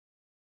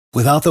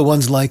Without the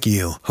ones like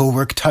you, who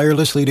work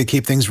tirelessly to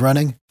keep things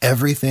running,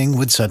 everything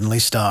would suddenly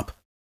stop.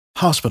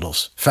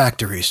 Hospitals,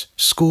 factories,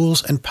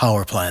 schools, and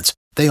power plants,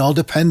 they all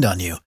depend on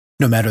you.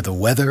 No matter the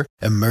weather,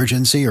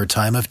 emergency, or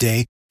time of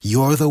day,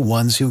 you're the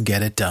ones who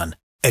get it done.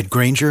 At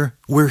Grainger,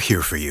 we're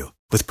here for you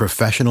with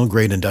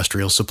professional-grade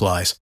industrial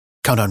supplies.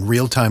 Count on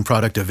real-time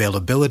product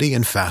availability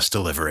and fast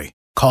delivery.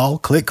 Call,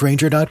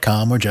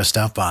 clickgrainger.com, or just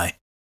stop by.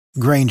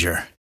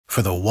 Grainger,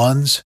 for the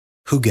ones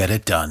who get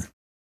it done.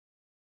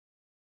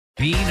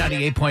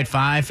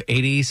 B98.5,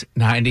 80s,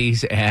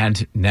 90s,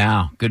 and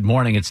now. Good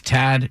morning. It's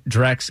Tad,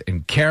 Drex,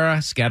 and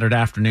Kara. Scattered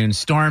afternoon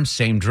storms.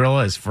 Same drill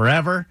as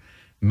forever.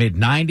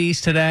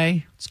 Mid-90s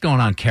today. What's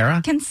going on,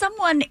 Kara? Can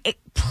someone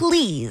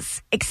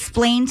please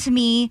explain to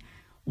me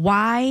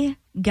why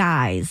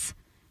guys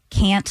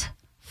can't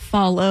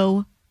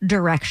follow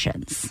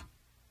directions?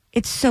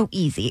 It's so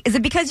easy. Is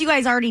it because you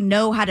guys already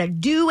know how to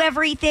do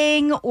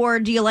everything,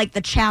 or do you like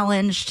the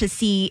challenge to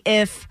see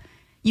if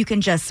you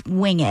can just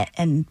wing it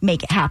and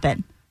make it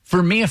happen?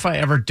 For me, if I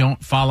ever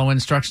don't follow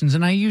instructions,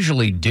 and I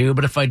usually do,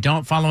 but if I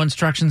don't follow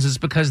instructions, it's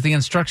because the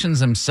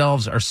instructions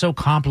themselves are so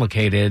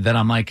complicated that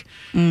I'm like,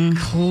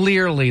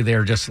 clearly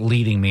they're just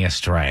leading me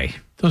astray.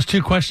 Those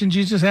two questions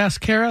you just asked,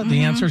 Kara,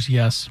 the answer is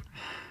yes.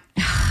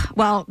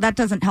 Well, that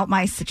doesn't help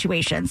my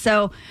situation.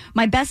 So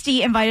my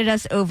bestie invited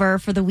us over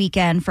for the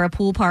weekend for a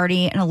pool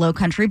party and a low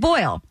country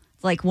boil.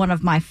 It's like one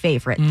of my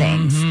favorite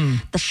things.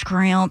 The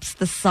shrimps,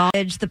 the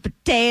sausage, the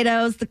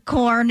potatoes, the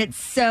corn. It's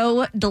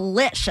so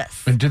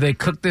delicious. And do they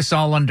cook this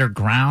all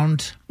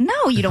underground?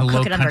 No, you don't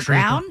cook it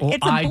underground. Oh,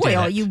 it's a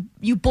boil.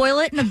 You boil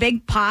it in a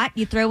big pot.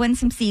 You throw in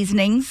some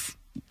seasonings.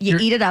 You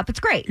eat it up. It's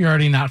great. You're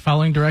already not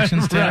following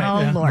directions today.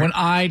 Oh, Lord. When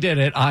I did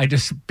it, I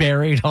just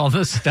buried all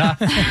the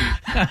stuff.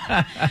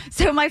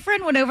 So my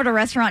friend went over to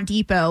Restaurant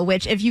Depot,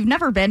 which if you've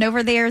never been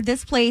over there,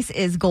 this place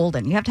is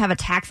golden. You have to have a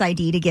tax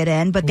ID to get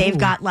in, but they've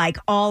got like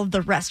all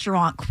the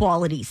restaurant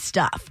quality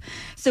stuff.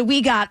 So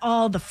we got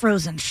all the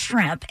frozen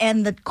shrimp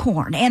and the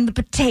corn and the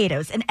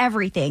potatoes and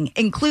everything,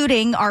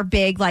 including our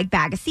big like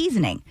bag of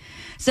seasoning.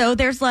 So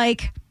there's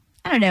like,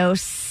 I don't know,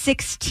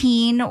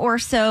 16 or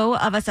so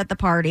of us at the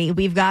party.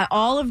 We've got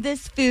all of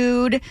this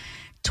food,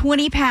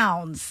 20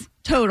 pounds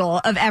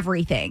total of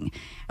everything,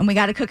 and we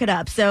got to cook it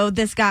up. So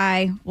this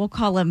guy, we'll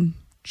call him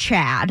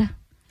Chad,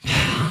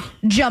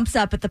 jumps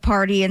up at the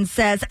party and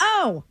says,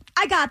 "Oh,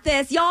 I got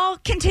this. Y'all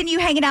continue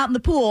hanging out in the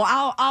pool.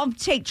 I'll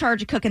take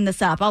charge of cooking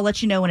this up. I'll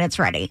let you know when it's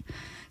ready."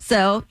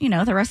 So,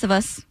 the rest of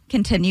us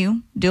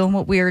continue doing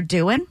what we were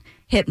doing,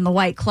 hitting the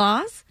White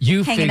Claws,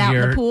 hanging out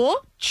in the pool.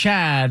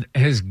 Chad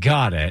has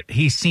got it.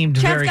 He seemed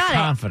very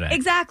confident.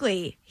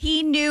 Exactly.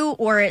 He knew,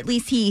 or at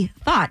least he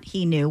thought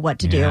he knew what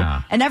to do.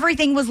 And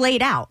everything was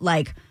laid out.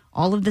 Like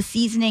all of the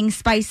seasoning,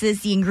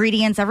 spices, the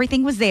ingredients,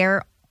 everything was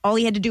there. All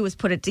he had to do was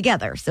put it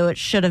together. So it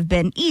should have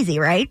been easy,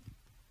 right?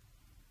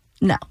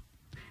 No.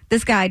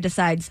 This guy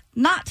decides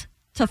not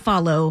to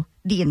follow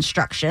the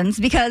instructions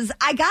because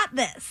I got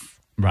this.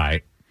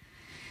 Right.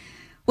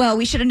 Well,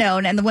 we should have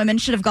known, and the women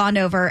should have gone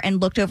over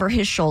and looked over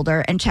his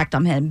shoulder and checked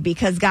on him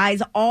because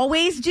guys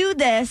always do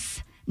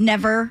this,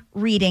 never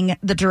reading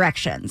the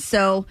directions.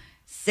 So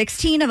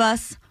 16 of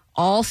us,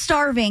 all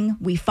starving.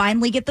 We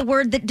finally get the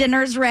word that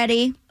dinner's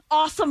ready.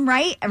 Awesome,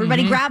 right?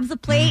 Everybody grabs a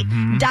plate,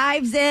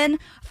 dives in.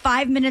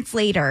 5 minutes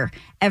later,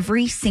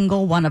 every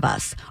single one of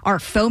us are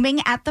foaming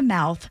at the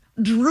mouth,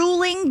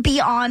 drooling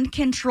beyond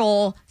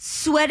control,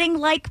 sweating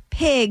like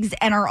pigs,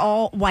 and are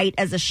all white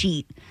as a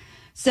sheet.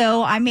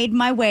 So I made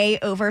my way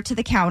over to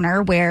the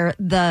counter where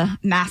the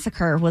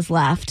massacre was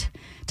left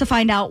to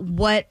find out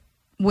what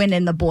went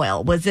in the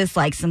boil. Was this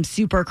like some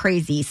super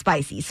crazy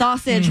spicy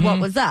sausage? What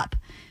was up?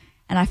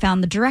 And I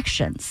found the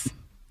directions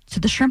to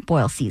the shrimp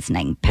boil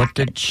seasoning package. What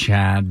did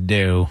Chad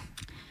do?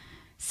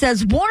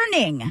 Says,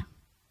 warning,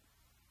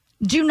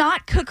 do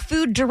not cook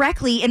food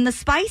directly in the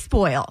spice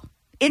boil.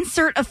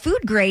 Insert a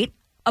food grate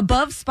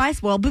above spice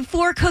boil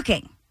before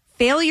cooking.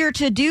 Failure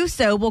to do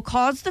so will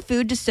cause the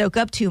food to soak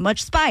up too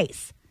much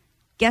spice.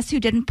 Guess who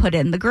didn't put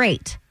in the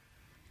grate?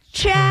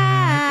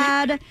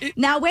 Chad.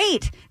 Now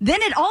wait.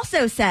 Then it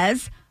also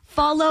says,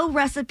 follow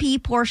recipe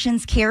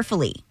portions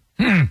carefully.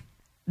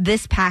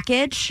 This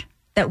package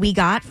that we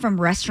got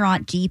from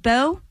Restaurant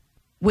Depot,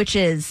 which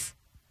is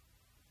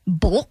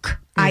bulk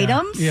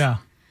items,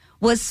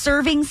 was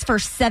servings for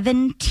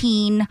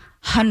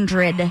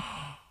 1,700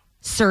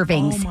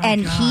 servings,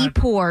 and he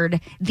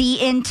poured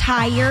the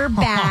entire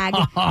bag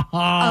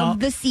of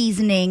the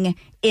seasoning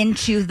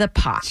into the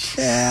pot.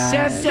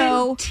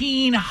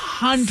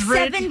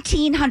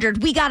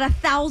 1,700. We got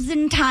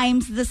 1,000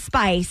 times the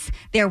spice.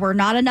 There were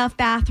not enough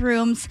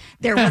bathrooms.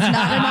 There was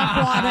not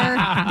enough water.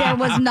 There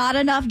was not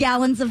enough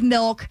gallons of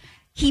milk.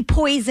 He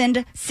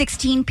poisoned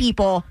 16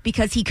 people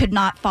because he could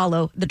not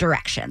follow the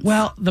directions.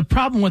 Well, the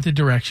problem with the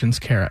directions,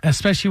 Kara,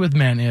 especially with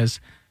men, is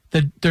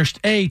that there's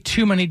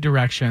too many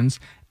directions,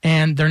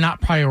 and they're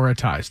not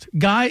prioritized.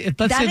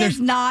 That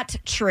is not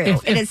true.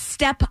 It is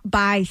step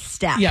by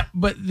step. Yeah,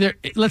 but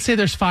let's say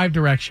there's 5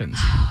 directions.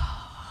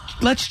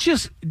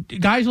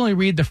 Guys only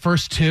read the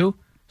first 2,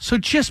 so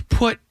just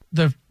put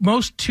the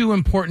most two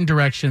important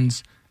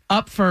directions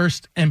up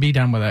first and be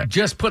done with it.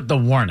 Just put the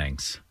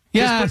warnings.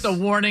 Yes. Just put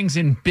the warnings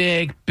in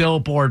big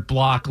billboard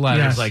block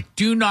letters. Yes. Like,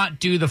 do not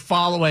do the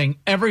following.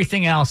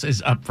 Everything else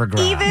is up for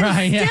grabs. Even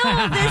Right, yeah.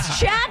 still, this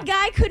Chad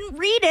guy couldn't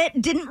read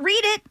it, didn't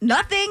read it,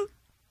 nothing.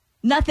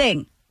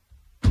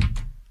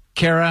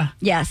 Kara,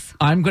 Yes.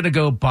 I'm going to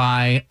go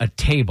buy a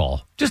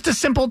table, just a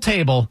simple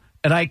table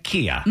at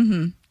IKEA.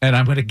 Mm-hmm. And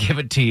I'm going to give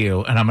it to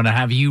you, and I'm going to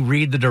have you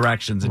read the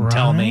directions and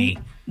tell me.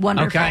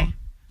 Wonderful. Okay?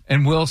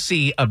 And we'll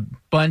see a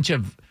bunch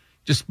of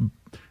just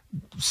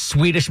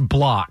Swedish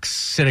blocks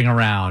sitting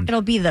around.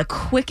 It'll be the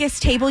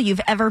quickest table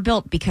you've ever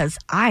built because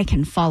I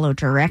can follow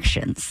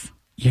directions.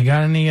 You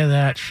got any of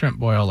that shrimp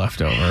boil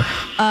left over?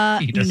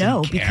 He doesn't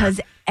No, care.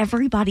 because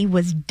everybody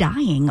was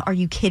dying. Are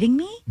you kidding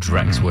me?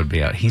 Drex would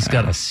be out. He's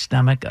got a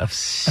stomach of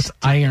That's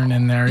iron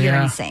in there, You're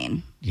yeah.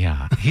 insane.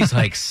 yeah. He's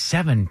like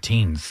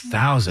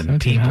 17,000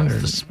 people.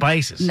 1,700. The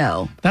spices.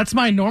 No. That's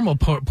my normal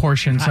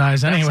portion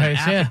size, That's anyways.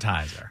 an Yeah.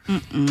 appetizer.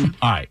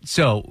 All right.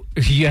 So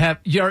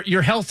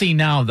you're healthy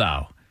now,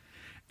 though,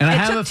 and I It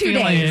have took a 2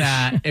 feeling days.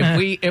 that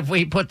if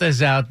we put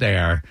this out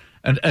there,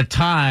 a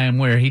time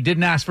where he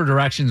didn't ask for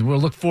directions, we'll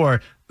look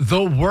for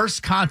the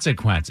worst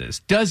consequences.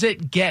 Does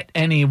it get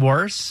any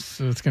worse?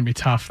 So it's going to be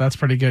tough. That's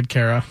pretty good,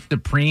 Kara.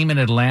 Supreme in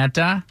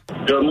Atlanta.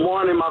 Good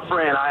morning, my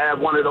friend. I have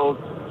one of those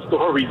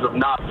stories of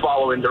not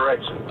following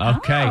directions.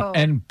 Okay, Oh.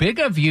 and big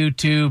of you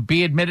to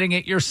be admitting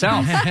it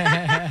yourself. It's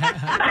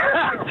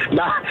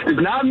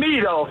not me,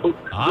 though.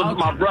 It's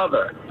my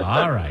brother.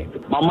 All right.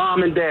 My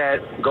mom and dad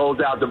goes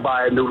out to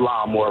buy a new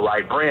lawnmower,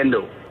 right? Brand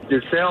new.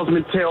 The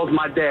salesman tells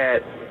my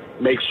dad,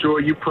 make sure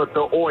you put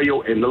the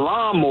oil in the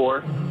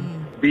lawnmower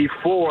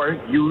before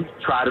you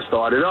try to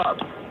start it up.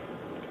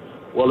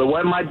 Well, it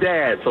wasn't my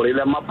dad, so they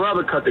let my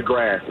brother cut the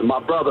grass. And my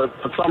brother,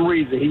 for some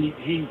reason,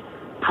 he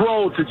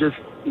prone to just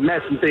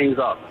messing things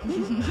up.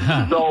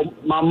 So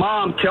my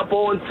mom kept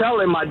on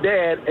telling my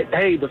dad,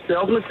 hey, the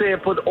salesman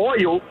said put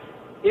oil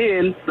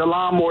in the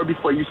lawnmower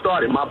before you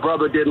start it. My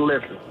brother didn't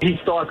listen. He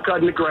starts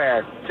cutting the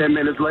grass. 10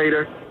 minutes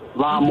later,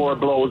 lawnmower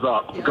blows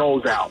up,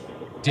 goes out.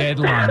 Dead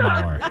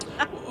lawnmower.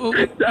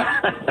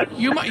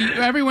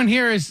 Everyone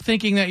here is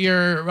thinking that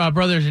your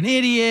brother's an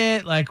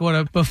idiot, like what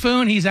a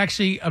buffoon. He's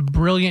actually a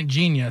brilliant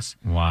genius.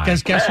 Why?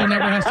 Because guess who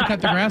never has to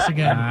cut the grass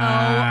again? Oh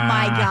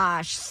my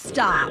gosh.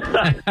 Stop.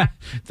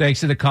 Thanks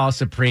to the call,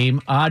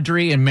 Supreme.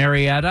 Audrey and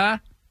Marietta.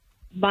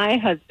 My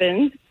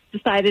husband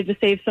decided to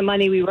save some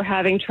money. We were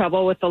having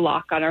trouble with the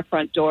lock on our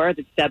front door,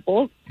 the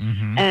deadbolt.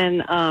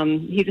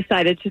 And he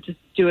decided to just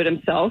do it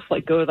himself,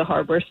 like go to the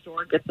hardware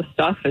store, get the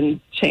stuff,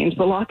 and change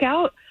the lock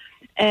out.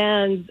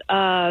 And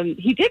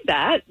he did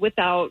that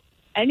without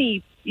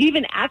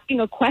even asking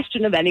a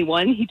question of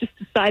anyone. He just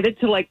decided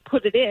to, like,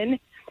 put it in.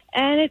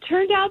 And it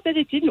turned out that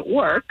it didn't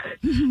work.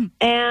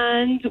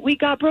 And we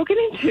got broken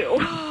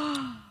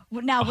into.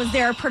 Now, was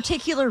there a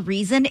particular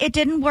reason it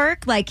didn't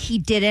work? Like he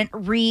didn't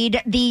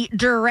read the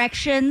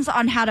directions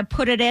on how to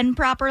put it in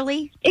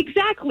properly?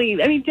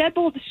 Exactly. I mean,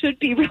 deadbolts should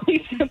be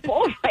really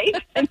simple, right?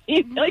 I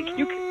mean, like,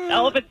 you can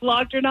tell if it's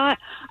locked or not.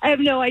 I have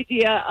no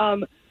idea.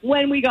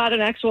 When we got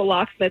an actual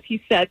locksmith,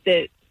 he said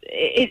that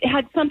it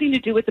had something to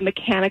do with the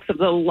mechanics of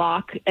the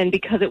lock, and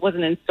because it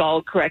wasn't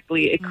installed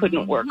correctly, it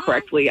couldn't work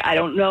correctly. I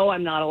don't know.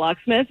 I'm not a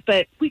locksmith,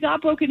 but we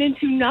got broken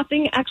into.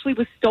 Nothing actually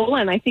was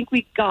stolen. I think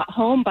we got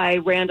home by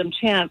random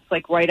chance,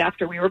 like right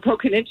after we were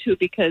broken into,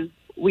 because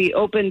we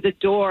opened the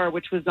door,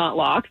 which was not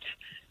locked,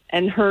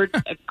 and heard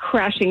a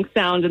crashing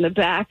sound in the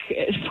back,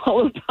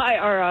 followed by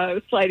our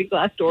sliding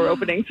glass door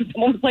opening. So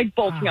someone was like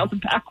bolting out the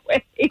back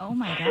way. Oh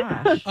my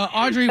gosh.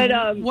 Audrey,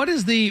 But,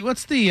 what's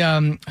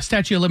the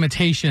statute of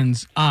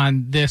limitations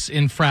on this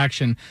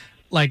infraction?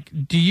 Like,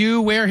 do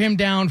you wear him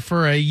down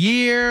for a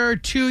year,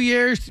 2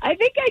 years? I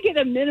think I get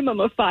a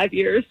minimum of 5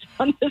 years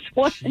on this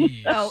one.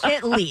 Oh,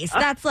 at least.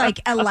 That's like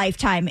a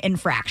lifetime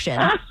infraction.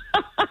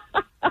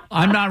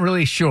 I'm not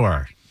really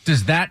sure.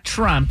 Does that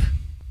trump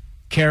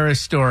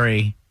Kara's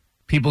story,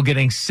 people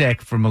getting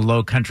sick from a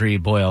low country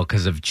boil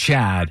because of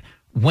Chad,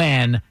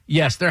 when,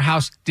 yes, their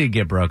house did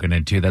get broken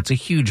into. That's a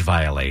huge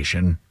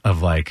violation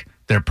of, like,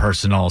 their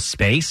personal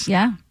space.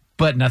 Yeah.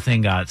 But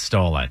nothing got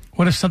stolen.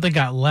 What if something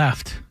got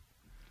left?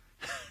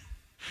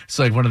 It's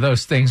like one of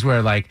those things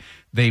where, like,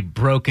 they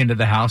broke into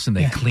the house and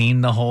they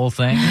cleaned the whole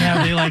thing.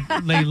 Yeah,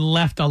 they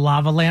left a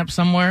lava lamp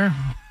somewhere.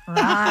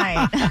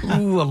 Right.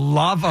 Ooh, a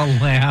lava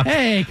lamp.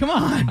 Hey, come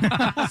on.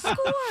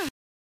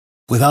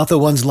 Without the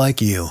ones like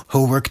you,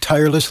 who work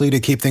tirelessly to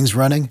keep things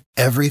running,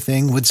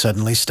 everything would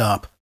suddenly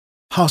stop.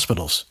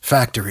 Hospitals,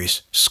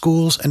 factories,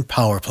 schools, and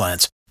power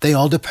plants, they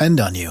all depend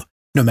on you.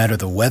 No matter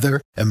the weather,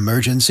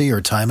 emergency,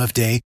 or time of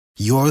day,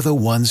 you're the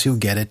ones who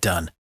get it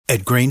done.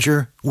 At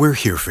Grainger, we're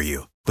here for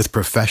you with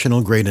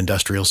professional-grade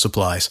industrial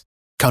supplies.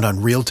 Count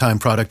on real-time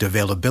product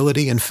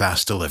availability and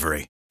fast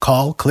delivery.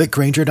 Call, click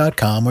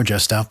Grainger.com, or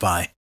just stop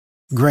by.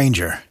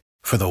 Grainger,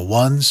 for the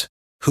ones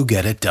who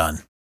get it done.